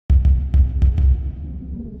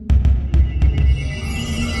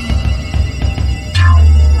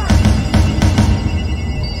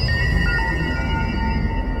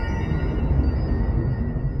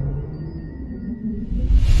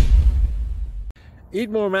Eat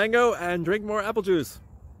more mango and drink more apple juice.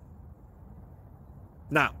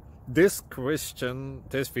 Now, this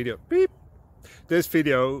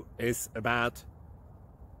video is about...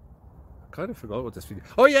 I kind of forgot what this video...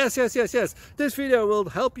 Oh, yes. This video will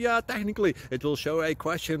help you out technically. It will show a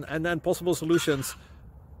question and then possible solutions.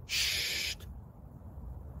 Shh.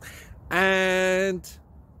 And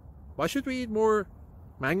why should we eat more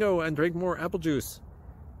mango and drink more apple juice?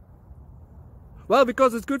 Well,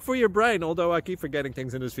 because it's good for your brain, although I keep forgetting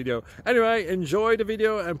things in this video. Anyway, enjoy the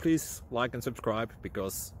video and please like and subscribe,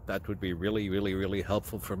 because that would be really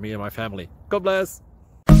helpful for me and my family. God bless!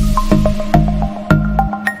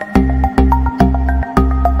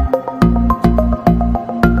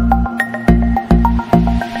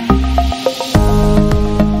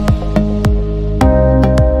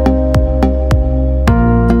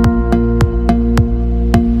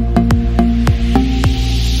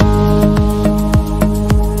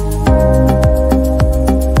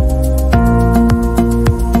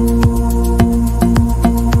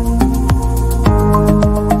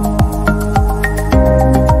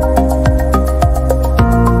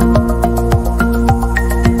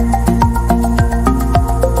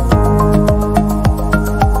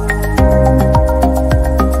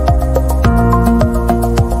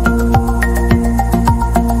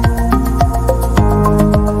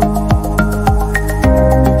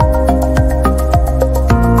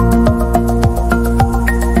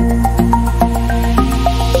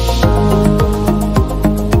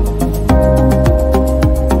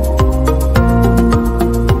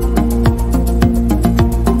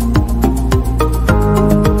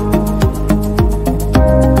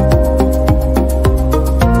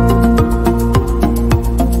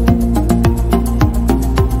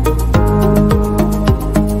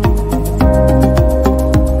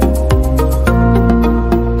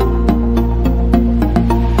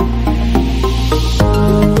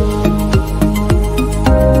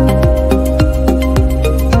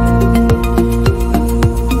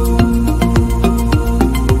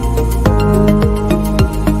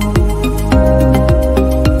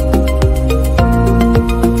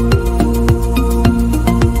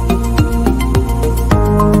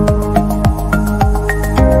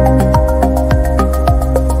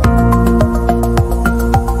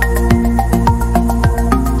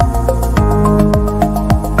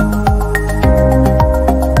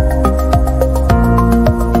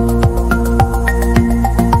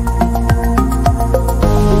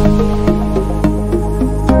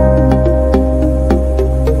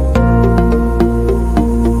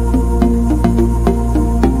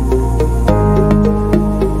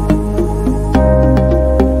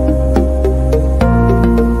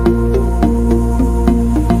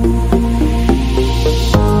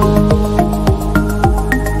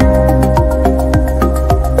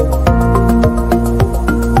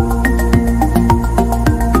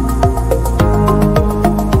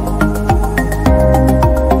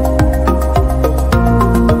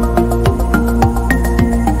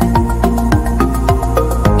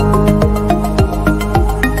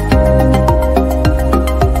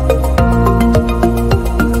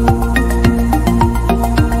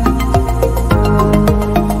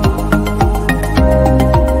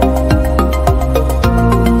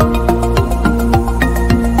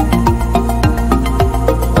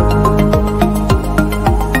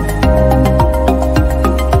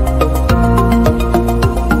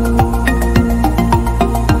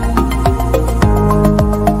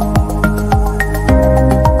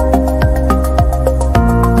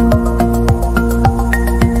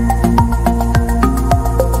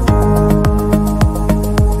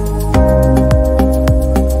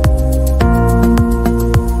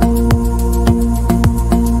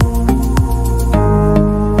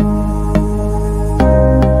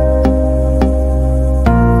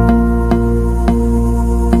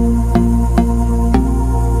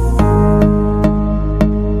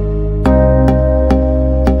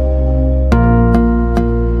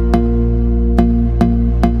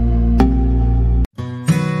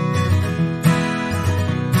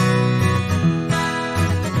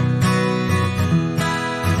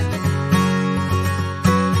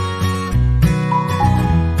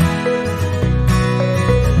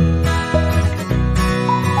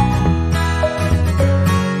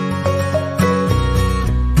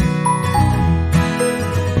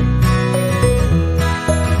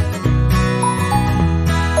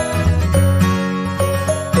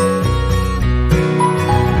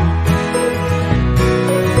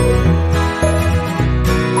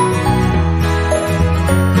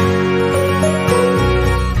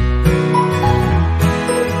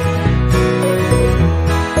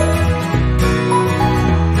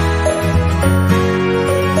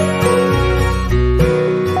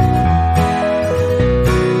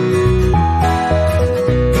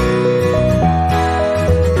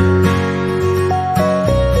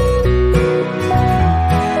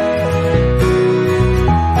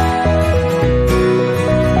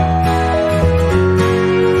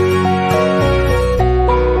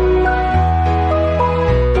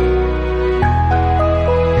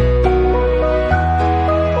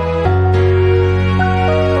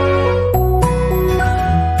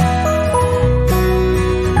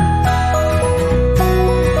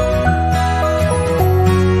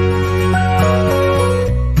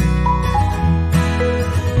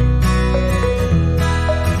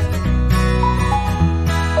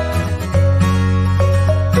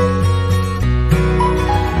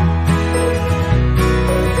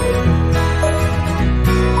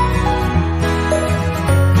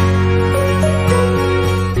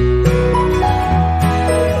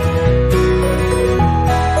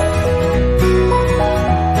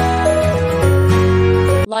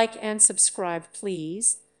 Like and subscribe,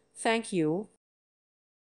 please. Thank you.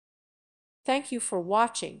 Thank you for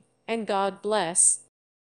watching, and God bless.